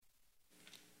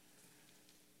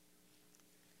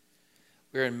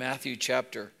We're in Matthew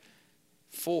chapter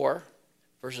 4,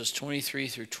 verses 23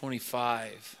 through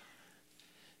 25.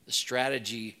 The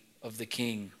strategy of the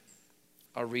king.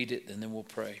 I'll read it and then we'll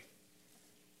pray.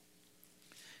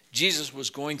 Jesus was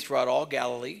going throughout all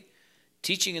Galilee,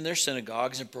 teaching in their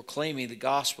synagogues and proclaiming the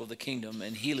gospel of the kingdom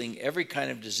and healing every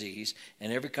kind of disease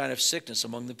and every kind of sickness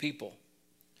among the people.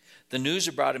 The news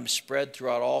about him spread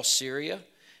throughout all Syria,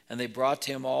 and they brought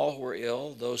to him all who were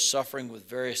ill, those suffering with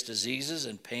various diseases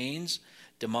and pains,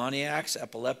 demoniacs,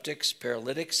 epileptics,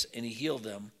 paralytics, and he healed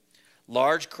them.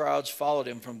 Large crowds followed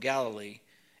him from Galilee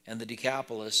and the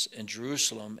Decapolis and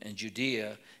Jerusalem and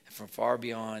Judea and from far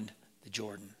beyond the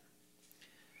Jordan.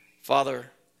 Father, I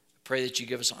pray that you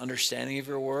give us an understanding of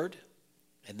your word,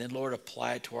 and then, Lord,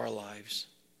 apply it to our lives.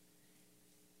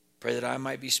 Pray that I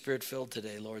might be spirit-filled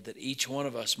today, Lord, that each one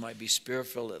of us might be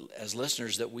spirit-filled as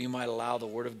listeners, that we might allow the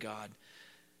word of God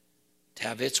to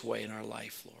have its way in our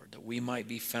life, Lord, that we might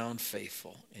be found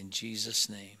faithful. In Jesus'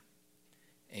 name,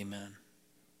 amen.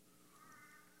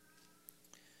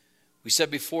 We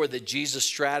said before that Jesus'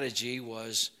 strategy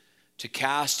was to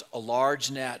cast a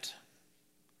large net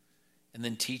and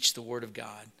then teach the Word of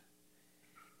God.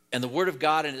 And the Word of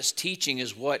God and its teaching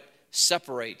is what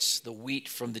separates the wheat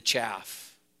from the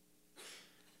chaff.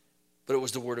 But it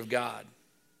was the Word of God.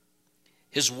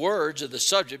 His words are the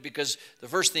subject because the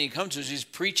first thing he comes to is he's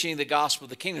preaching the gospel of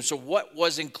the kingdom. So what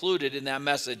was included in that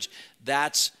message?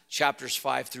 That's chapters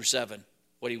 5 through 7,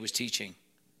 what he was teaching.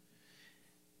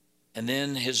 And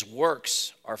then his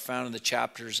works are found in the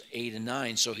chapters 8 and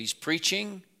 9. So he's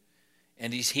preaching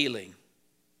and he's healing.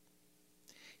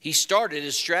 His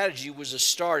strategy was to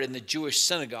start in the Jewish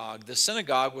synagogue. The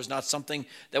synagogue was not something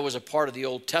that was a part of the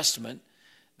Old Testament.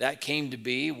 That came to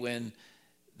be when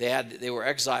they were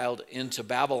exiled into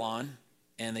Babylon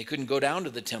and they couldn't go down to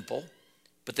the temple,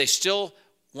 but they still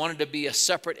wanted to be a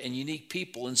separate and unique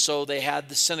people. And so they had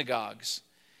the synagogues,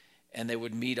 and they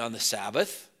would meet on the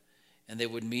Sabbath, and they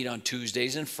would meet on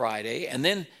Tuesdays and Friday. And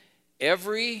then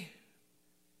every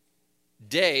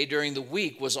day during the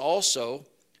week was also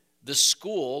the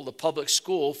school, the public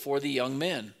school for the young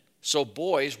men. So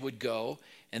boys would go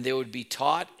and they would be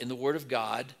taught in the Word of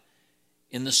God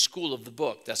in the school of the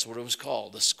book. That's what it was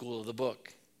called, the school of the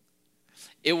book.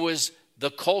 It was the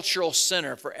cultural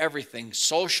center for everything.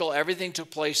 Social, everything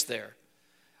took place there.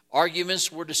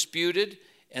 Arguments were disputed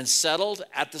and settled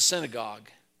at the synagogue.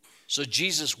 So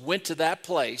Jesus went to that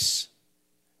place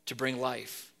to bring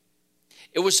life.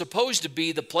 It was supposed to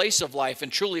be the place of life,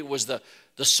 and truly it was the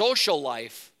social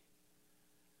life.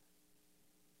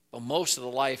 But most of the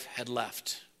life had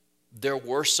left. There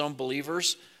were some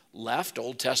believers left,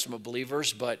 Old Testament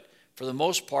believers, but for the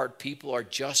most part, people are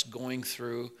just going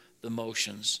through the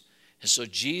motions. And so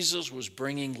Jesus was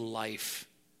bringing life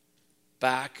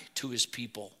back to his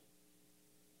people.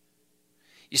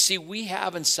 You see, we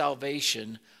have in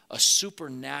salvation a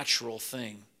supernatural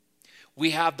thing. We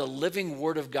have the living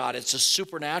Word of God. It's a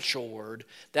supernatural word.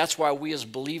 That's why we as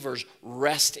believers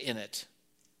rest in it.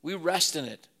 We rest in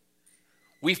it.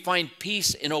 We find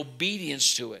peace in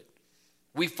obedience to it.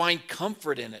 We find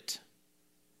comfort in it.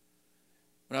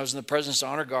 When I was in the President's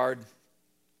Honor Guard,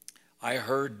 I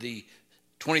heard the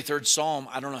 23rd Psalm,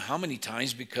 I don't know how many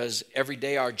times, because every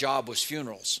day our job was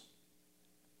funerals.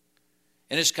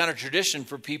 And it's kind of tradition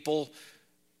for people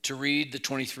to read the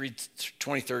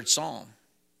 23rd Psalm.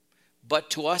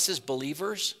 But to us as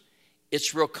believers,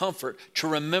 it's real comfort to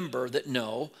remember that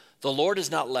no, the Lord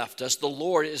has not left us. The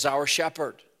Lord is our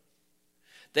shepherd.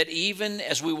 That even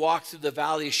as we walk through the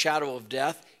valley of shadow of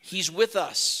death, he's with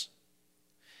us.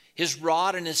 His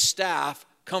rod and his staff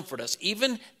comfort us.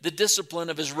 Even the discipline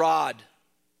of his rod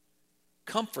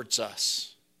comforts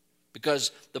us,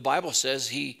 because the Bible says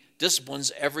he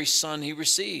disciplines every son he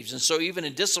receives. And so even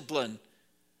in discipline,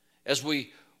 as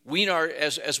we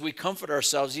comfort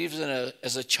ourselves, even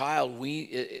as a child,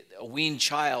 a weaned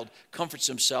child comforts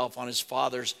himself on his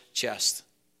father's chest.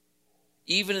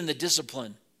 Even in the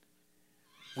discipline,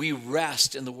 we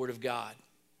rest in the Word of God.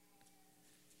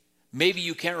 Maybe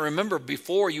you can't remember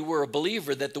before you were a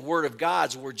believer that the Word of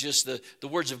God were just the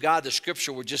words of God, the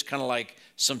Scripture were just kind of like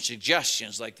some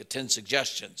suggestions, like the 10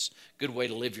 suggestions. Good way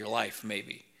to live your life,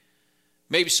 maybe.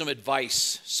 Maybe some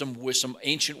advice, some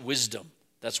ancient wisdom.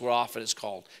 That's what often it's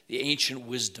called, the ancient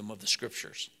wisdom of the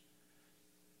Scriptures.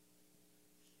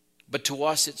 But to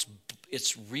us,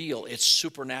 it's real, it's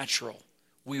supernatural.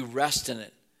 We rest in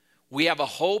it. We have a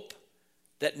hope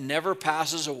that never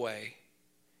passes away.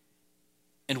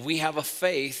 And we have a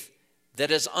faith that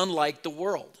is unlike the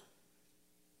world.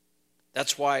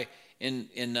 That's why in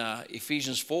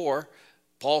Ephesians 4,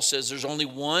 Paul says there's only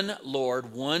one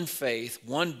Lord, one faith,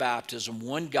 one baptism,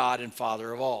 one God and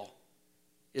Father of all.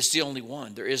 It's the only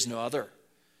one. There is no other.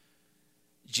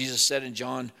 Jesus said in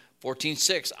John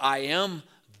 14:6, I am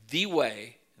the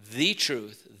way, the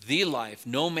truth, the life.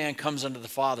 No man comes unto the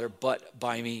Father but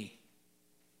by me.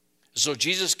 So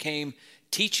Jesus came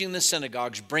teaching the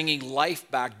synagogues, bringing life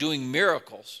back, doing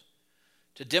miracles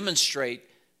to demonstrate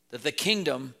that the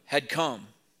kingdom had come.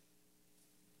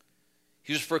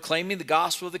 He was proclaiming the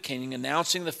gospel of the king,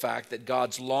 announcing the fact that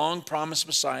God's long-promised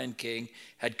Messiah and king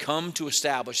had come to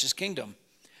establish his kingdom.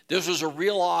 This was a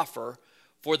real offer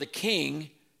for the king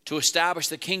to establish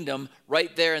the kingdom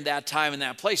right there in that time and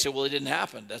that place. Well, it didn't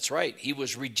happen. That's right. He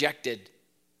was rejected.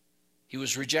 He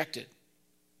was rejected.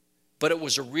 But it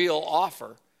was a real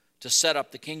offer to set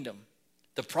up the kingdom.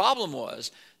 The problem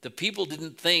was the people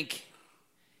didn't think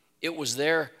it was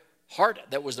their heart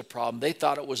that was the problem. They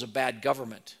thought it was a bad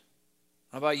government.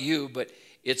 How about you? But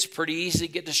it's pretty easy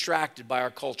to get distracted by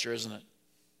our culture, isn't it?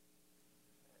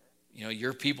 You know,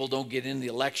 your people don't get in the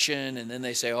election, and then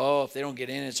they say, oh, if they don't get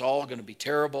in, it's all going to be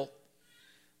terrible.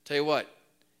 Tell you what,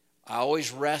 I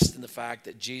always rest in the fact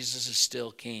that Jesus is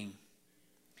still king.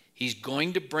 He's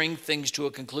going to bring things to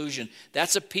a conclusion.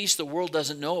 That's a piece the world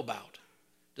doesn't know about.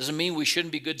 Doesn't mean we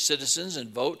shouldn't be good citizens and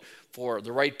vote for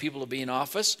the right people to be in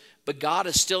office, but God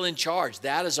is still in charge.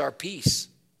 That is our peace.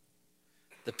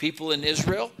 The people in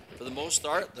Israel, for the most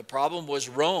part, the problem was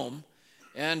Rome,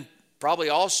 and probably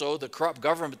also the corrupt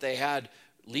government they had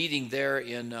leading there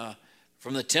in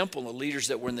from the temple, the leaders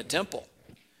that were in the temple.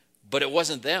 But it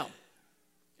wasn't them.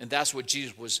 And that's what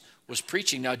Jesus was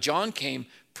preaching. Now, John came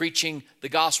preaching the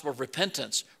gospel of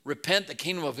repentance. Repent, the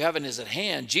kingdom of heaven is at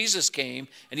hand. Jesus came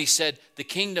and he said, the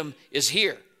kingdom is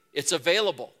here. It's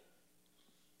available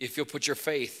if you'll put your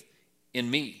faith in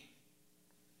me.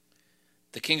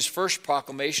 The king's first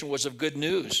proclamation was of good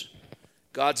news.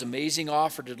 God's amazing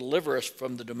offer to deliver us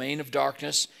from the domain of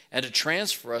darkness and to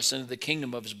transfer us into the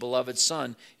kingdom of his beloved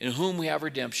Son, in whom we have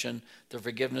redemption, the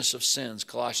forgiveness of sins,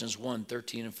 Colossians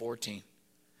 1:13 and 14.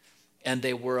 And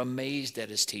they were amazed at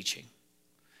his teaching.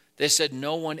 They said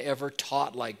no one ever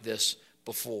taught like this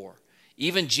before.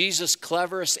 Even Jesus'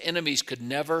 cleverest enemies could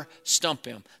never stump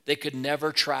him. They could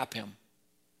never trap him.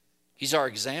 He's our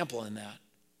example in that.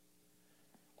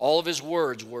 All of his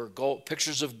words were gold,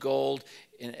 pictures of gold,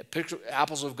 and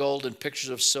apples of gold and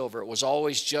pictures of silver. It was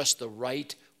always just the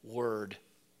right word.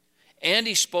 And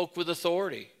he spoke with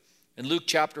authority. In Luke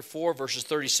chapter 4, verses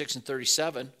 36 and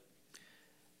 37,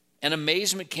 and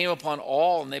amazement came upon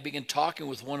all, and they began talking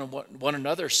with one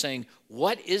another, saying,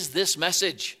 what is this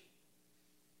message?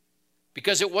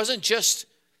 Because it wasn't just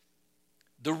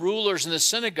the rulers in the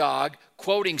synagogue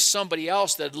quoting somebody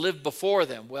else that lived before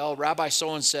them. Well, Rabbi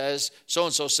so-and-so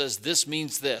says this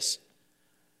means this.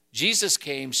 Jesus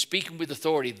came speaking with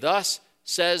authority. Thus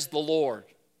says the Lord.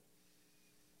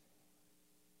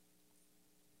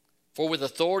 For with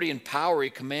authority and power he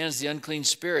commands the unclean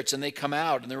spirits, and they come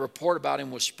out, and the report about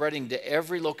him was spreading to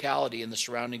every locality in the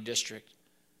surrounding district.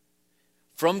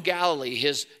 From Galilee,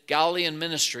 his Galilean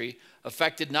ministry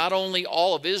affected not only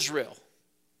all of Israel,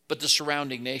 but the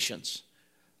surrounding nations.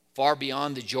 Far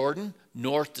beyond the Jordan,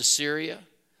 north to Syria,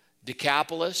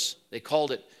 Decapolis, they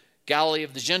called it Galilee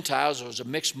of the Gentiles. There was a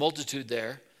mixed multitude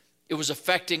there. It was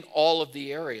affecting all of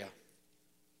the area.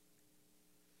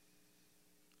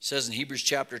 It says in Hebrews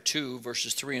chapter 2,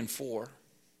 verses 3 and 4,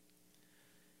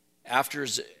 after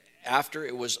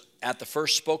it was at the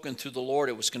first spoken through the Lord,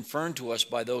 it was confirmed to us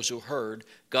by those who heard,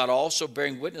 God also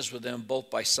bearing witness with them both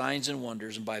by signs and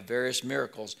wonders and by various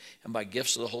miracles and by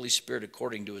gifts of the Holy Spirit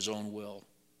according to his own will.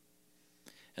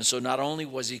 And so not only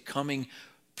was he coming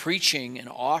preaching and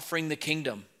offering the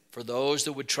kingdom for those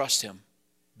that would trust him,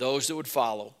 those that would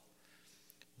follow,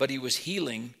 but he was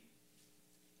healing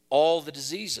all the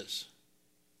diseases.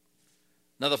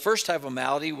 Now, the first type of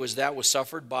malady was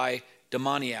suffered by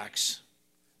demoniacs,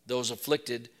 those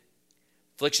afflictions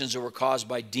that were caused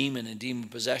by demon and demon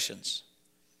possessions.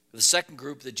 The second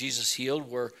group that Jesus healed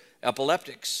were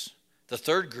epileptics. The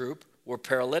third group were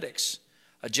paralytics,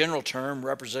 a general term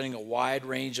representing a wide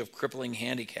range of crippling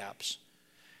handicaps.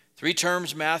 Three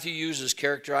terms Matthew uses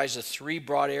characterize the three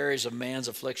broad areas of man's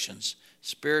afflictions: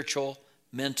 spiritual,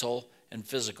 mental, and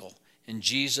physical. And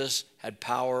Jesus had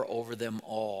power over them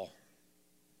all.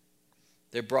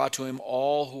 They brought to him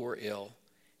all who were ill,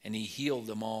 and he healed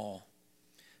them all.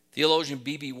 Theologian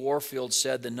B.B. Warfield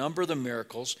said, the number of the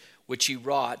miracles which he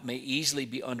wrought may easily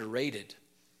be underrated.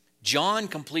 John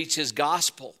completes his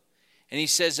gospel, and he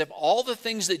says, if all the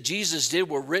things that Jesus did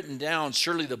were written down,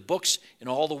 surely the books in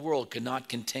all the world could not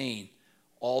contain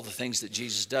all the things that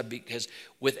Jesus did, because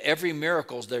with every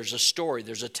miracle, there's a story,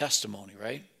 there's a testimony,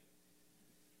 right?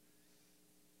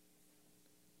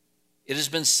 It has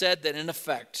been said that in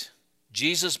effect,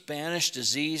 Jesus banished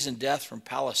disease and death from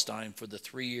Palestine for the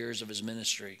 3 years of his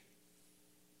ministry.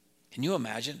 Can you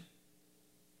imagine?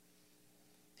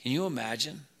 Can you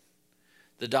imagine?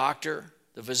 The doctor,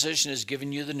 the physician is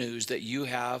giving you the news that you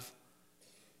have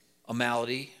a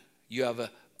malady, you have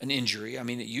an injury. I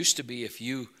mean, it used to be if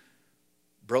you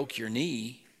broke your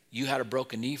knee, you had a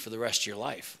broken knee for the rest of your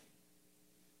life.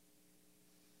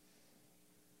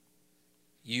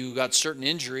 You got certain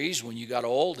injuries when you got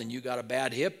old and you got a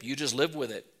bad hip, you just live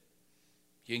with it.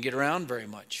 You didn't get around very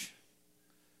much.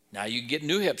 Now you can get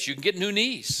new hips, you can get new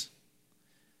knees.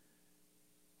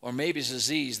 Or maybe it's a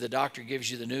disease. The doctor gives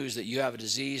you the news that you have a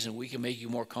disease and we can make you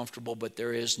more comfortable, but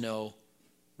there is no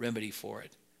remedy for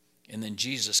it. And then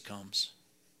Jesus comes.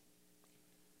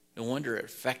 No wonder it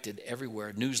affected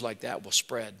everywhere. News like that will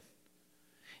spread.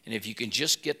 And if you can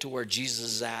just get to where Jesus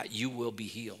is at, you will be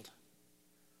healed.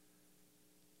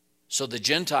 So the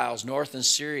Gentiles north in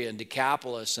Syria and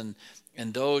Decapolis and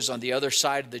those on the other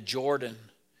side of the Jordan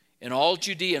and all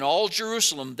Judea and all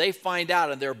Jerusalem, they find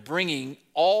out and they're bringing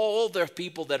all their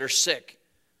people that are sick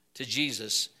to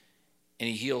Jesus, and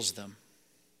he heals them.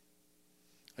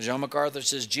 John MacArthur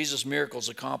says Jesus' miracles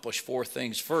accomplish 4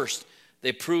 things. First,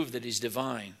 they prove that he's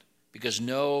divine because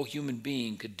no human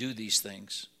being could do these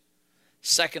things.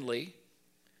 Secondly,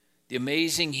 the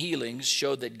amazing healings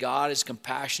showed that God is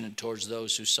compassionate towards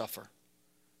those who suffer.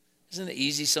 Isn't it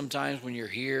easy sometimes when you're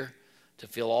here to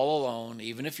feel all alone,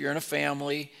 even if you're in a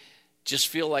family, just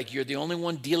feel like you're the only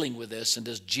one dealing with this, and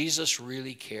does Jesus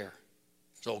really care?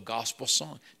 It's an old gospel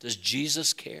song. Does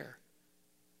Jesus care?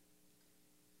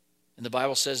 And the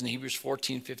Bible says in Hebrews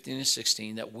 14, 15, and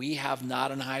 16 that we have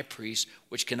not an high priest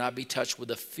which cannot be touched with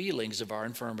the feelings of our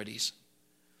infirmities.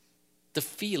 The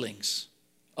feelings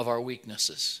of our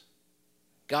weaknesses.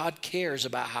 God cares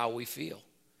about how we feel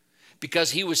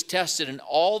because he was tested in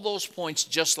all those points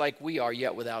just like we are,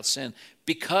 yet without sin.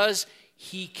 Because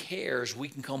he cares, we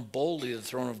can come boldly to the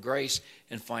throne of grace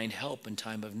and find help in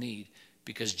time of need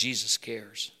because Jesus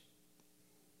cares.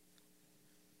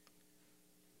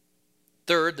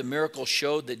 Third, the miracle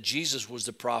showed that Jesus was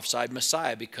the prophesied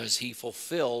Messiah because he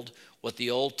fulfilled what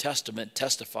the Old Testament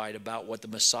testified about what the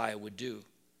Messiah would do.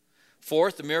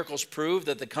 Fourth, the miracles proved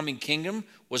that the coming kingdom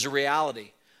was a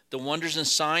reality. The wonders and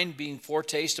signs being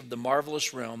foretaste of the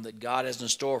marvelous realm that God has in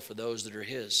store for those that are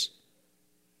his.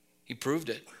 He proved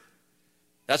it.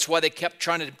 That's why they kept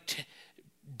trying to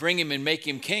bring him and make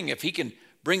him king. If he can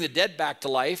bring the dead back to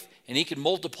life and he can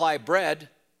multiply bread,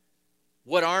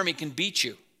 what army can beat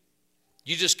you?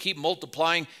 You just keep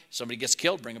multiplying. Somebody gets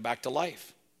killed, bring him back to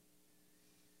life.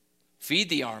 Feed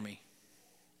the army.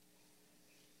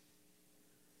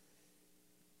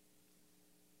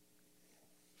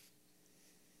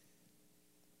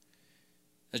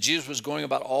 Now, Jesus was going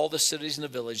about all the cities and the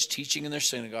village, teaching in their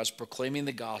synagogues, proclaiming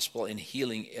the gospel, and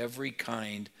healing every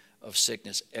kind of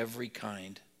sickness, every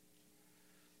kind.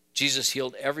 Jesus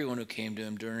healed everyone who came to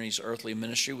him during his earthly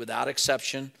ministry without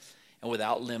exception and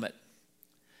without limit.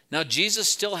 Now, Jesus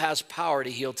still has power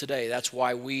to heal today. That's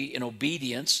why we, in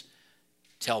obedience,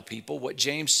 tell people what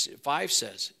James 5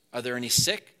 says. Are there any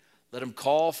sick? Let them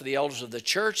call for the elders of the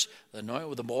church,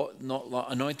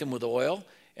 anoint them with oil,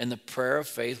 and the prayer of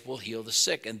faith will heal the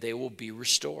sick, and they will be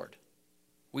restored.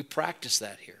 We practice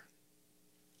that here.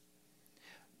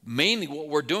 Mainly what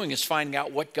we're doing is finding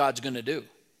out what God's going to do.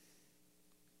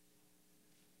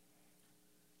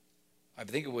 I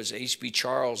think it was H.B.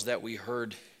 Charles that we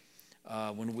heard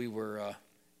when we were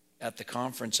at the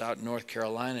conference out in North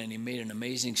Carolina, and he made an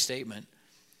amazing statement.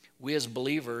 We as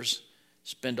believers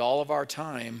spend all of our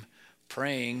time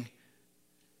praying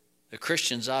the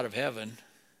Christians out of heaven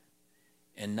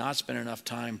and not spend enough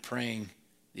time praying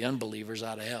the unbelievers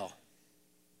out of hell.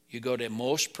 You go to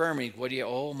most prayer meetings,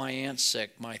 my aunt's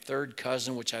sick. My third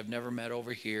cousin, which I've never met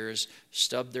over here, has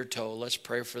stubbed their toe. Let's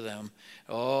pray for them.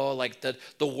 Oh, like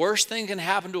the worst thing can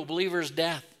happen to a believer is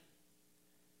death.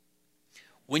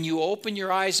 When you open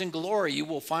your eyes in glory, you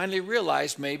will finally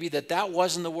realize maybe that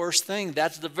wasn't the worst thing.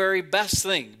 That's the very best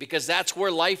thing, because that's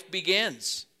where life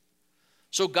begins.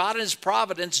 So God in his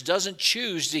providence doesn't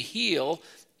choose to heal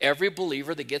every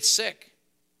believer that gets sick.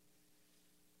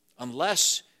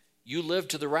 Unless you live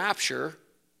to the rapture,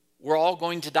 we're all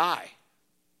going to die.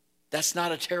 That's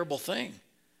not a terrible thing.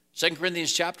 2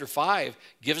 Corinthians chapter 5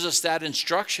 gives us that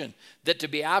instruction that to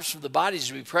be absent from the body is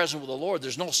to be present with the Lord.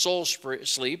 There's no soul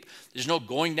sleep. There's no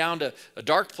going down to a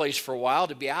dark place for a while.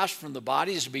 To be absent from the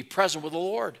body is to be present with the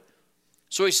Lord.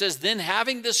 So he says, then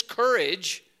having this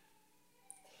courage,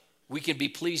 we can be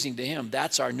pleasing to him.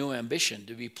 That's our new ambition,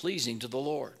 to be pleasing to the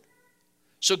Lord.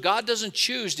 So God doesn't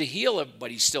choose to heal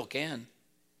everybody, he still can.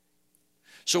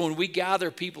 So when we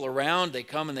gather people around, they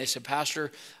come and they say,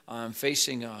 Pastor, I'm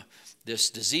facing this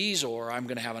disease, or I'm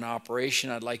going to have an operation.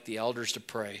 I'd like the elders to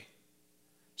pray.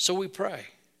 So we pray.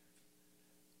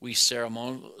 We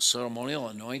ceremonial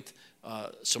anoint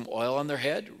some oil on their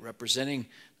head, representing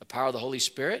the power of the Holy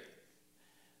Spirit.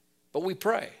 But we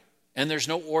pray. And there's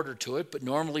no order to it, but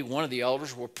normally one of the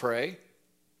elders will pray.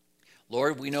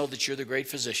 Lord, we know that you're the great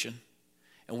physician,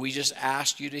 and we just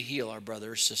ask you to heal our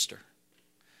brother or sister.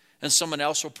 And someone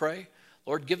else will pray,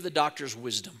 Lord, give the doctors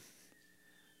wisdom.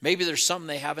 Maybe there's something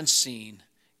they haven't seen.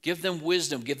 Give them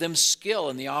wisdom, give them skill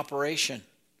in the operation,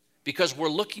 because we're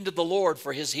looking to the Lord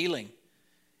for his healing.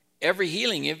 Every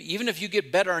healing, even if you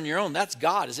get better on your own, that's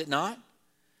God, is it not?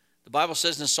 The Bible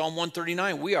says in Psalm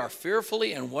 139, we are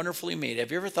fearfully and wonderfully made.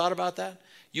 Have you ever thought about that?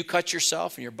 You cut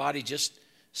yourself and your body just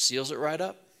seals it right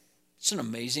up. It's an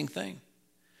amazing thing.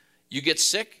 You get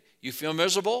sick, you feel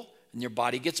miserable, and your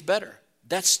body gets better.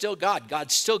 That's still God.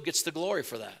 God still gets the glory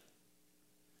for that.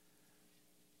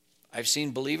 I've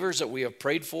seen believers that we have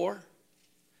prayed for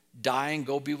die and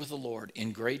go be with the Lord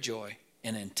in great joy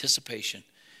and anticipation,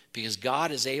 because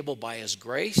God is able by his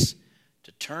grace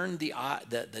to turn the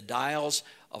dials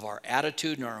of our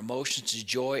attitude and our emotions to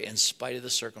joy in spite of the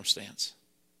circumstance.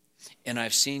 And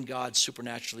I've seen God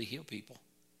supernaturally heal people.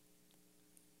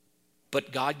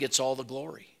 But God gets all the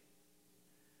glory.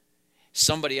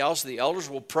 Somebody else, the elders,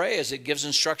 will pray as it gives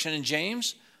instruction in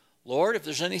James. Lord, if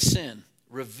there's any sin,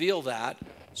 reveal that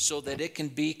so that it can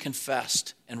be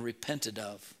confessed and repented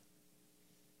of.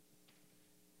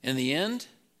 In the end,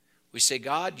 we say,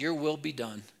 God, your will be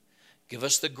done. Give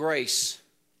us the grace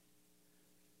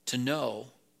to know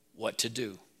what to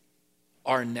do.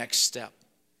 Our next step.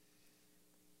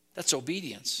 That's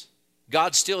obedience.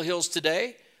 God still heals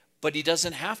today, but he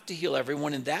doesn't have to heal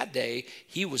everyone. In that day,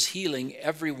 he was healing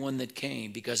everyone that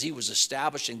came, because he was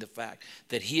establishing the fact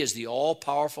that he is the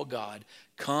all-powerful God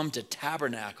come to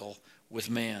tabernacle with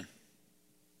man.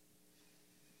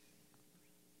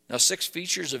 Now, 6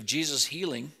 features of Jesus'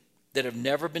 healing that have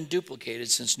never been duplicated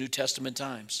since New Testament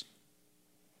times.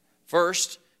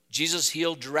 First, Jesus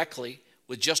healed directly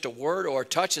with just a word or a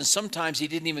touch, and sometimes he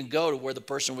didn't even go to where the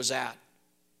person was at.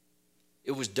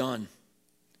 It was done.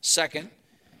 Second,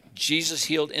 Jesus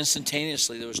healed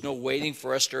instantaneously. There was no waiting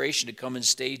for restoration to come in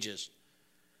stages.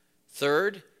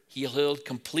 Third, he healed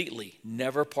completely,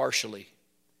 never partially.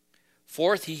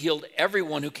 Fourth, he healed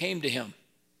everyone who came to him.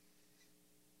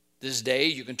 This day,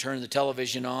 you can turn the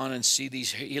television on and see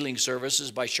these healing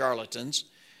services by charlatans.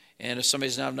 And if somebody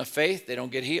doesn't have enough faith, they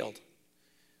don't get healed,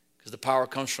 because the power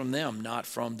comes from them, not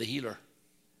from the healer.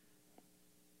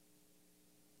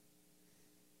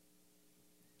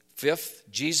 Fifth,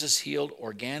 Jesus healed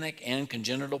organic and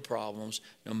congenital problems,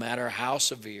 no matter how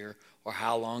severe or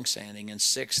how long-standing. And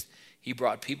sixth, he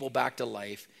brought people back to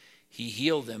life. He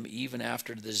healed them even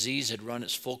after the disease had run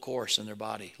its full course in their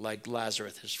body, like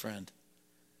Lazarus, his friend.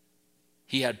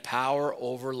 He had power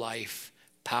over life,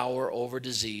 power over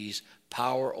disease,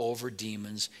 power over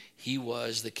demons. He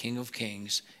was the King of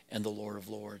Kings and the Lord of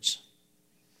Lords.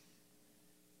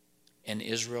 And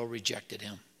Israel rejected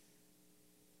him.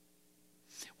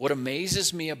 What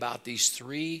amazes me about these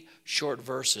 3 short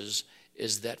verses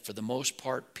is that for the most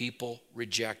part, people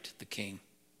reject the king.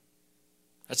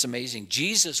 That's amazing.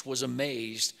 Jesus was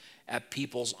amazed at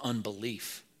people's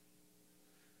unbelief.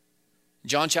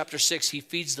 John chapter 6, he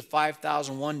feeds the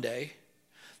 5,000 one day.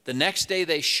 The next day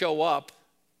they show up.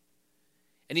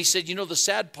 And he said, you know, the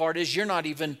sad part is you're not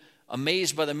even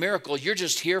amazed by the miracle. You're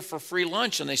just here for free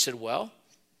lunch. And they said, well,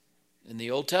 in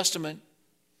the Old Testament,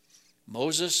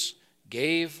 Moses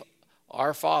gave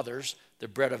our fathers the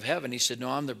bread of heaven. He said, no,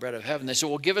 I'm the bread of heaven. They said,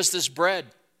 well, give us this bread.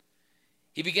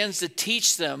 He begins to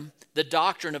teach them the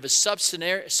doctrine of his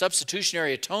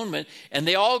substitutionary atonement, and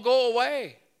they all go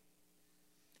away.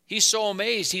 He's so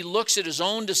amazed. He looks at his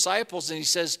own disciples and he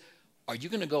says, are you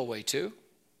going to go away too?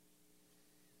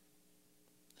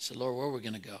 I said, Lord, where are we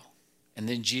going to go? And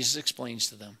then Jesus explains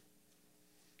to them,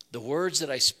 the words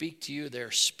that I speak to you,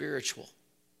 they're spiritual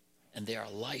and they are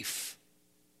life.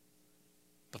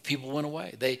 But people went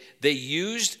away.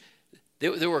 They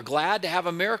were glad to have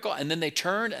a miracle, and then they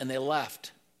turned and they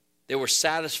left. They were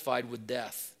satisfied with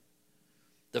death.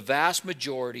 The vast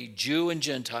majority, Jew and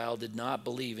Gentile, did not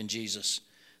believe in Jesus.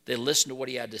 They listened to what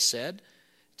he had to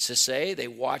say. They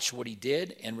watched what he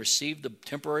did and received the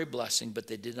temporary blessing, but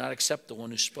they did not accept the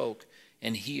one who spoke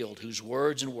and healed, whose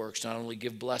words and works not only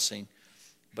give blessing,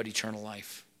 but eternal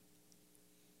life.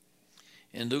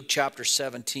 In Luke chapter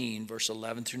 17, verse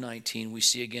 11 through 19, we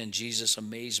see again Jesus'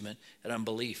 amazement at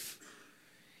unbelief.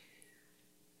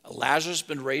 Lazarus has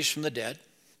been raised from the dead,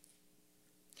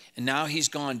 and now he's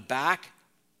gone back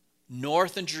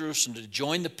north in Jerusalem to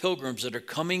join the pilgrims that are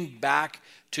coming back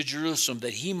to Jerusalem,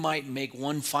 that he might make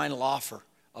one final offer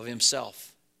of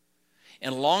himself.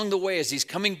 And along the way, as he's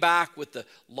coming back with the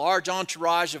large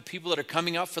entourage of people that are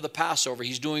coming up for the Passover,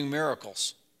 he's doing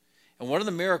miracles. And one of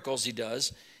the miracles he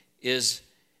does is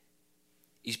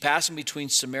he's passing between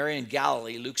Samaria and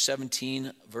Galilee, Luke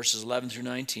 17, verses 11 through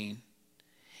 19.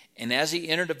 And as he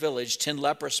entered a village, 10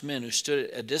 leprous men who stood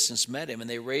at a distance met him, and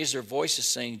they raised their voices,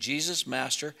 saying, Jesus,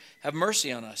 Master, have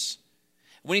mercy on us.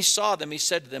 When he saw them, he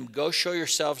said to them, Go show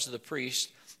yourselves to the priest.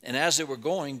 And as they were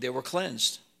going, they were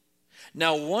cleansed.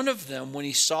 Now one of them, when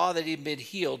he saw that he had been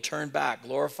healed, turned back,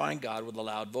 glorifying God with a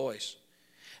loud voice.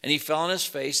 And he fell on his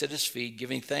face at his feet,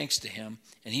 giving thanks to him,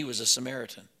 and he was a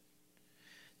Samaritan.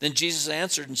 Then Jesus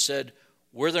answered and said,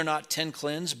 Were there not 10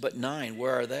 cleansed, but 9?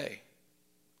 Where are they?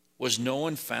 Was no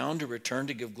one found to return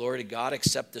to give glory to God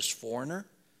except this foreigner?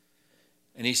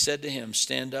 And he said to him,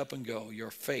 Stand up and go.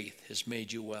 Your faith has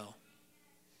made you well.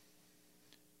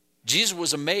 Jesus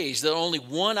was amazed that only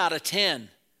 1 out of 10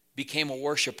 became a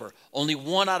worshiper. Only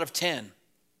 1 out of 10.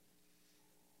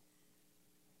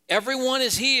 Everyone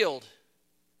is healed,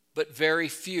 but very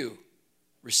few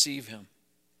receive him.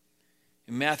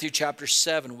 In Matthew chapter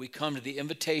 7, we come to the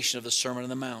invitation of the Sermon on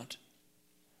the Mount.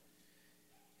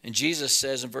 And Jesus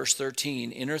says in verse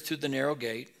 13, Enter through the narrow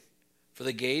gate, for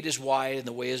the gate is wide and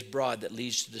the way is broad that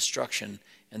leads to destruction,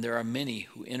 and there are many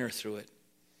who enter through it.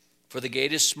 For the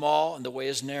gate is small and the way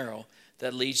is narrow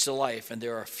that leads to life, and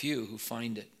there are few who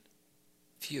find it.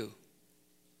 Few.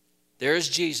 There is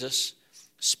Jesus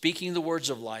speaking the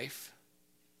words of life,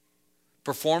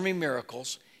 performing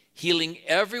miracles, healing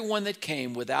everyone that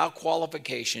came without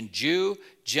qualification, Jew,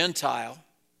 Gentile,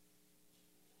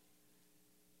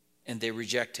 and they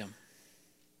reject him.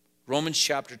 Romans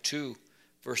chapter 2,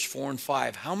 verse 4 and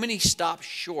 5. How many stop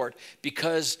short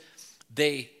because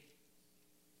they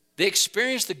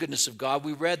experienced the goodness of God?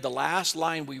 We read the last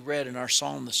line we read in our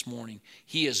psalm this morning.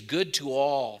 He is good to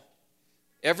all.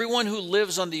 Everyone who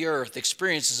lives on the earth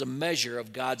experiences a measure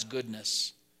of God's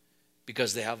goodness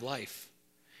because they have life.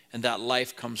 And that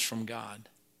life comes from God.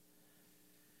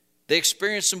 They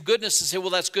experience some goodness and say, well,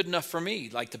 that's good enough for me,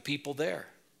 like the people there.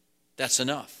 That's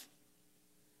enough.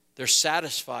 They're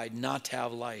satisfied not to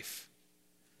have life.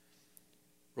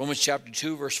 Romans chapter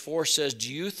 2, verse 4 says,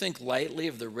 Do you think lightly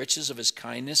of the riches of his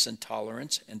kindness and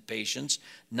tolerance and patience,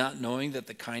 not knowing that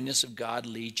the kindness of God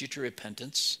leads you to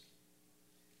repentance?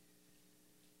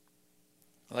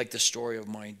 I like the story of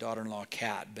my daughter-in-law,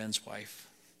 Kat, Ben's wife.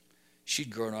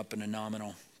 She'd grown up in a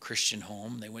nominal Christian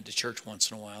home. They went to church once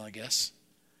in a while, I guess.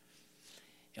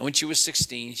 And when she was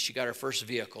 16, she got her first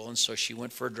vehicle, and so she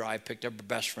went for a drive, picked up her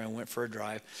best friend, went for a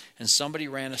drive, and somebody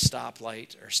ran a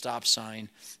stoplight or stop sign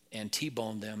and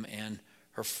T-boned them, and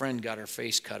her friend got her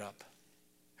face cut up.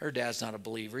 Her dad's not a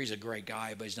believer. He's a great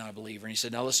guy, but he's not a believer. And he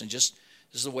said, now listen, this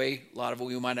is the way a lot of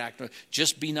we might act.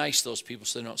 Just be nice to those people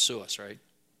so they don't sue us, right?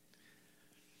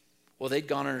 Well, they'd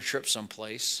gone on a trip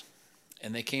someplace,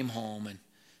 and they came home, and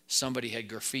somebody had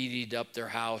graffitied up their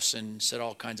house and said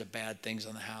all kinds of bad things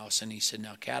on the house. And he said,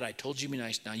 now, Kat, I told you to be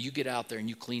nice. Now, you get out there and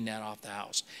you clean that off the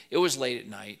house. It was late at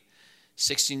night.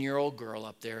 16-year-old girl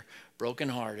up there,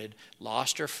 brokenhearted,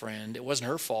 lost her friend. It wasn't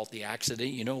her fault, the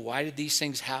accident. You know, why did these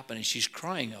things happen? And she's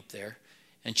crying up there.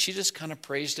 And she just kind of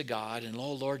prays to God, and,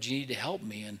 oh, Lord, you need to help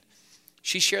me. And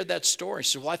she shared that story.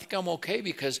 She said, well, I think I'm okay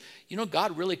because, you know,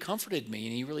 God really comforted me,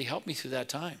 and he really helped me through that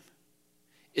time.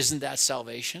 Isn't that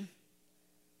salvation?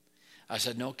 I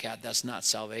said, no, Kat, that's not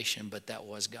salvation, but that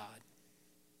was God.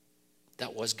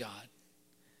 That was God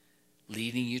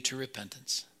leading you to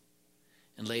repentance.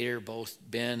 And later, both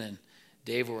Ben and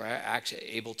Dave were actually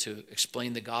able to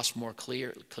explain the gospel more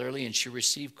clearly, and she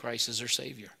received Christ as her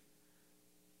Savior.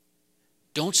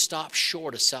 Don't stop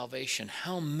short of salvation.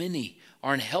 How many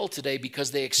are in hell today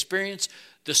because they experienced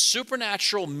the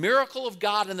supernatural miracle of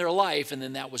God in their life, and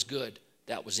then that was good.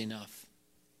 That was enough.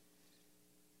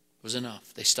 Was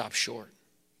enough. They stopped short.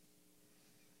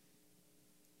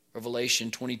 Revelation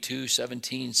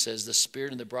 22:17 says, the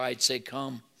Spirit and the bride say,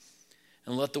 come.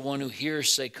 And let the one who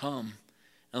hears say, come.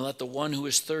 And let the one who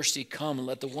is thirsty come. And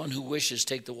let the one who wishes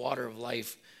take the water of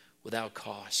life without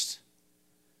cost.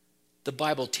 The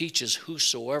Bible teaches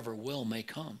whosoever will may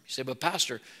come. You say, but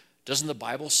Pastor, doesn't the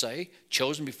Bible say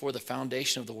chosen before the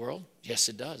foundation of the world? Yes,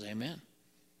 it does. Amen.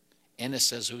 And it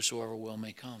says whosoever will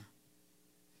may come.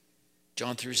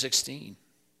 John 3:16,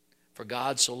 for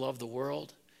God so loved the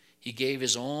world, he gave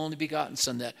his only begotten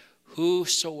Son, that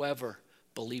whosoever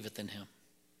believeth in him.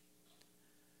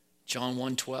 John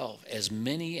 1:12, as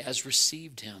many as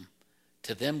received him,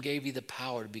 to them gave he the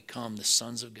power to become the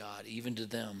sons of God, even to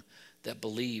them that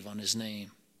believe on his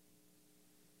name.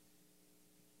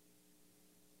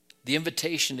 The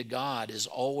invitation to God is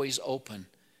always open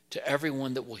to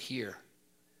everyone that will hear.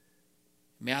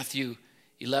 Matthew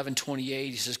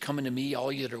 11:28, he says, "Come unto me,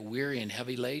 all you that are weary and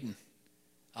heavy laden.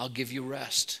 I'll give you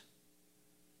rest.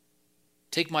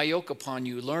 Take my yoke upon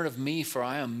you. Learn of me, for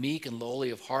I am meek and lowly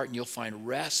of heart, and you'll find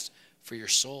rest for your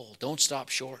soul." Don't stop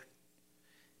short.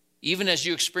 Even as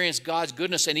you experience God's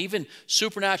goodness and even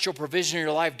supernatural provision in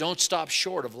your life, don't stop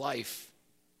short of life.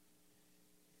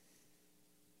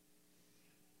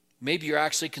 Maybe you're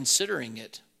actually considering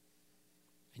it.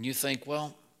 And you think,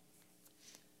 well,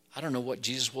 I don't know what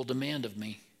Jesus will demand of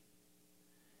me.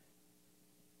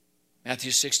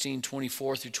 Matthew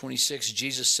 16:24-26,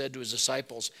 Jesus said to his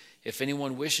disciples, "If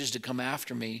anyone wishes to come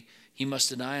after me, he must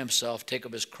deny himself, take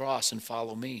up his cross, and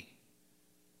follow me.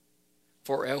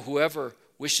 For whoever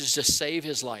wishes to save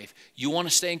his life," you want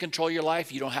to stay in control of your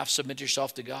life, you don't have to submit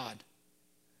yourself to God.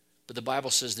 But the Bible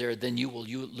says there, then you will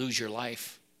lose your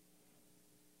life.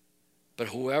 But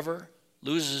whoever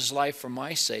loses his life for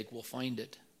my sake will find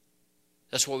it.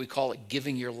 That's what we call it,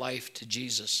 giving your life to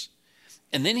Jesus.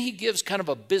 And then he gives kind of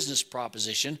a business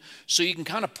proposition, so you can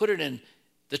kind of put it in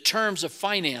the terms of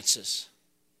finances.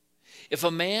 If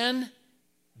a man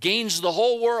gains the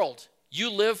whole world, you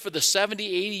live for the 70,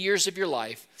 80 years of your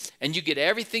life, and you get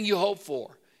everything you hope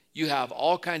for. You have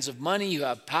all kinds of money, you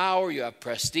have power, you have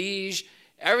prestige,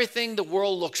 everything the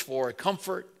world looks for,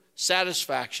 comfort,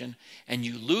 satisfaction, and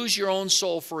you lose your own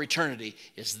soul for eternity.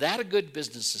 Is that a good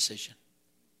business decision?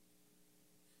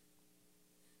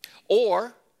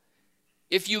 Or,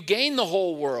 if you gain the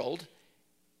whole world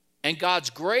and God's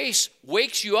grace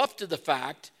wakes you up to the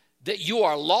fact that you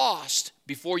are lost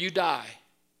before you die,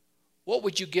 what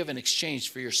would you give in exchange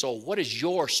for your soul? What is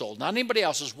your soul? Not anybody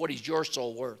else's. What is your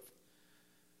soul worth?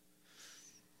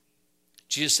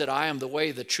 Jesus said, "I am the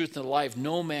way, the truth, and the life.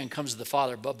 No man comes to the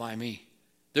Father but by me."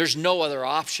 There's no other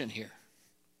option here.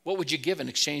 What would you give in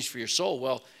exchange for your soul?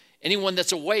 Well, anyone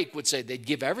that's awake would say they'd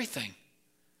give everything.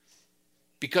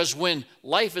 Because when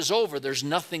life is over, there's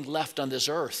nothing left on this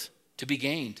earth to be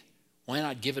gained. Why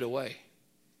not give it away?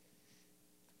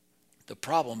 The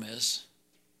problem is,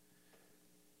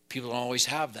 people don't always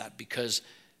have that because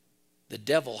the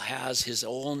devil has his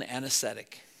own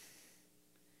anesthetic.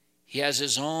 He has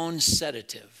his own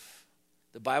sedative.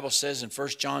 The Bible says in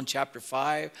 1 John chapter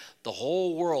 5, the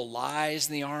whole world lies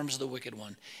in the arms of the wicked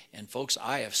one. And folks,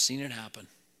 I have seen it happen.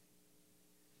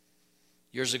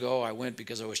 Years ago, I went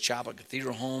because I was chaplain at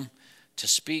Cathedral Home to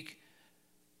speak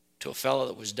to a fellow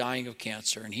that was dying of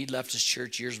cancer. And he'd left his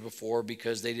church years before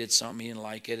because they did something he didn't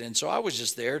like it. And so I was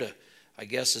just there to, I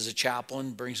guess, as a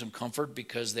chaplain, bring some comfort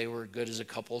because they were good as a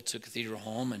couple to Cathedral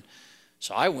Home. And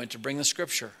so I went to bring the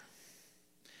scripture.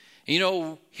 And, you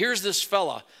know, here's this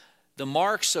fella. The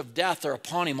marks of death are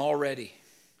upon him already.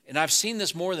 And I've seen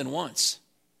this more than once.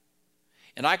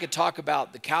 And I could talk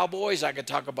about the Cowboys, I could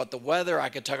talk about the weather, I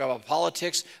could talk about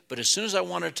politics, but as soon as I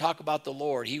wanted to talk about the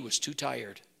Lord, he was too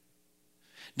tired.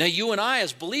 Now you and I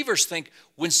as believers think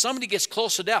when somebody gets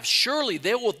close to death, surely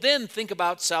they will then think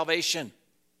about salvation.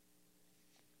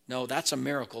 No, that's a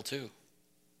miracle too.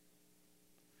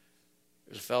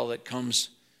 There's a fellow that comes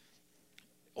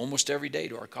almost every day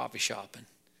to our coffee shop, and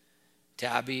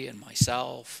Tabby and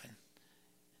myself and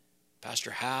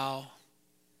Pastor Howe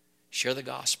share the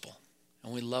gospel,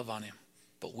 and we love on him.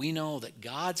 But we know that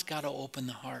God's got to open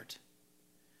the heart.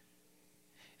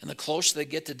 And the closer they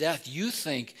get to death, you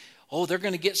think, oh, they're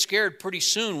going to get scared pretty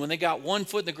soon when they got one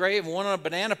foot in the grave and one on a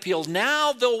banana peel.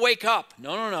 Now they'll wake up.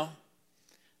 No.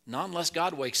 Not unless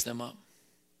God wakes them up.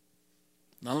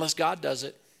 Not unless God does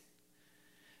it.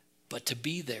 But to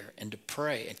be there and to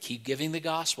pray and keep giving the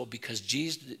gospel, because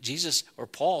Jesus or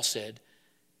Paul said,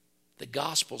 the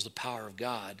gospel is the power of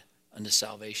God unto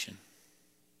salvation.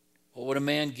 What would a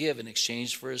man give in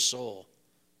exchange for his soul?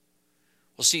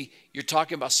 Well, see, you're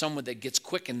talking about someone that gets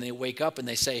quick and they wake up and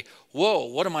they say, whoa,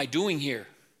 what am I doing here?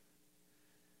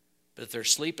 But if they're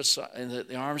asleep in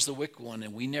the arms of the wicked one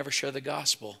and we never share the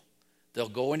gospel, they'll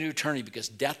go into eternity because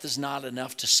death is not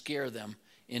enough to scare them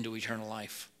into eternal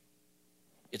life.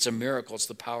 It's a miracle. It's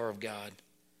the power of God.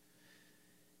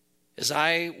 As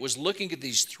I was looking at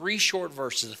these 3 short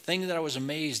verses, the thing that I was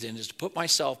amazed in is to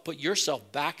put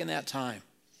yourself back in that time.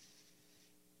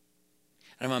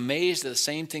 And I'm amazed at the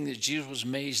same thing that Jesus was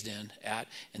amazed at,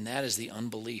 and that is the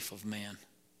unbelief of man.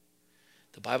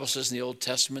 The Bible says in the Old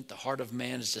Testament, the heart of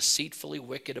man is deceitfully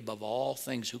wicked above all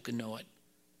things. Who can know it?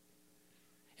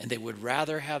 And they would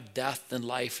rather have death than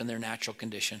life in their natural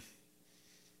condition.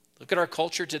 Look at our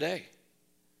culture today.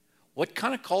 What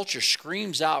kind of culture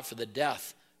screams out for the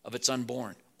death of its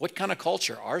unborn? What kind of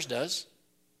culture? Ours does.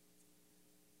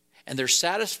 And they're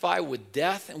satisfied with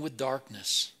death and with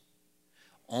darkness.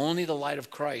 Only the light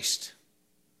of Christ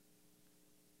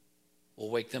will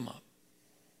wake them up.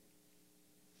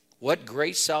 What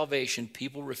great salvation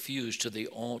people refuse to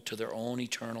their own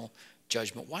eternal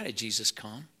judgment. Why did Jesus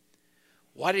come?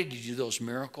 Why did he do those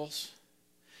miracles?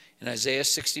 In Isaiah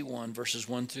 61, verses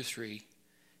 1 through 3, it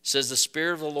says, the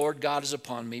Spirit of the Lord God is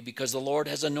upon me, because the Lord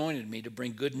has anointed me to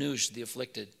bring good news to the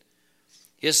afflicted.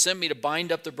 He has sent me to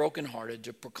bind up the brokenhearted,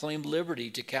 to proclaim liberty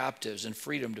to captives and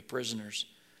freedom to prisoners,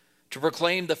 to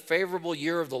proclaim the favorable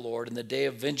year of the Lord and the day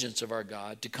of vengeance of our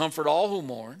God, to comfort all who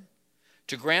mourn,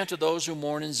 to grant to those who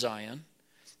mourn in Zion,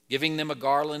 giving them a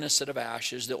garland instead of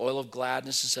ashes, the oil of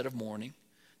gladness instead of mourning,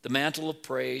 the mantle of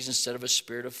praise instead of a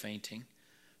spirit of fainting,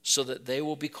 so that they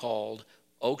will be called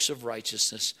oaks of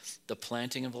righteousness, the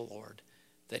planting of the Lord,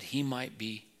 that he might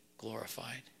be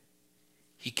glorified.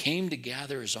 He came to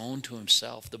gather his own to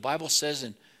himself. The Bible says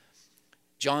in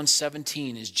John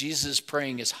 17, as Jesus is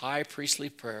praying his high priestly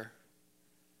prayer,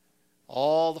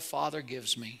 all the Father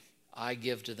gives me, I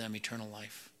give to them eternal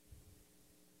life.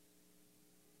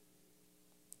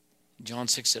 John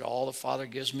 6 said, all the Father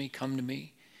gives me, come to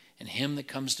me, and him that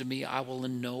comes to me, I will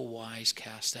in no wise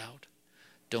cast out.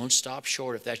 Don't stop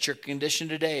short. If that's your condition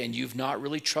today and you've not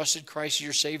really trusted Christ as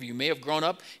your Savior, you may have grown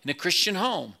up in a Christian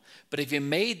home, but if you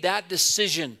made that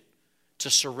decision to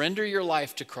surrender your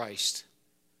life to Christ,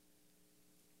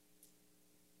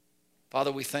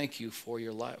 Father, we thank you for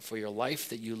your life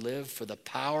that you live, for the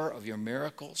power of your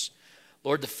miracles.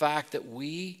 Lord, the fact that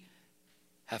we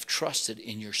have trusted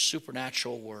in your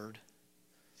supernatural word,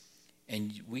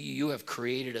 and you have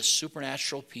created a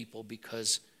supernatural people,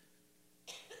 because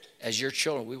as your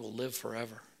children, we will live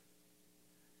forever.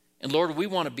 And Lord, we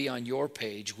want to be on your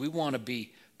page. We want to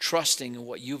be trusting in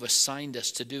what you've assigned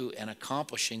us to do and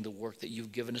accomplishing the work that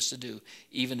you've given us to do,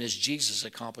 even as Jesus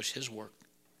accomplished his work.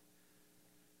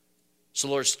 So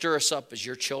Lord, stir us up as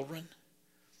your children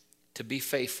to be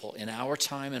faithful in our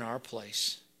time and our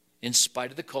place, in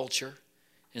spite of the culture,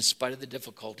 in spite of the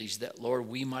difficulties, that, Lord,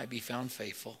 we might be found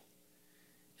faithful.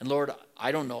 And Lord,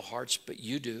 I don't know hearts, but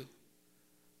you do.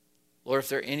 Lord, if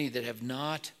there are any that have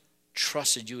not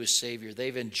trusted you as Savior,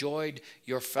 they've enjoyed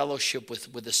your fellowship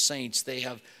with the saints, they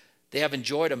have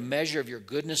enjoyed a measure of your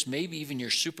goodness, maybe even your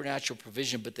supernatural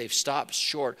provision, but they've stopped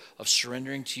short of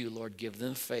surrendering to you. Lord, give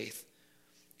them faith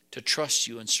to trust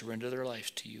you and surrender their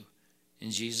life to you. In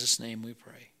Jesus' name we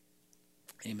pray.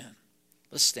 Amen.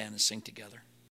 Let's stand and sing together.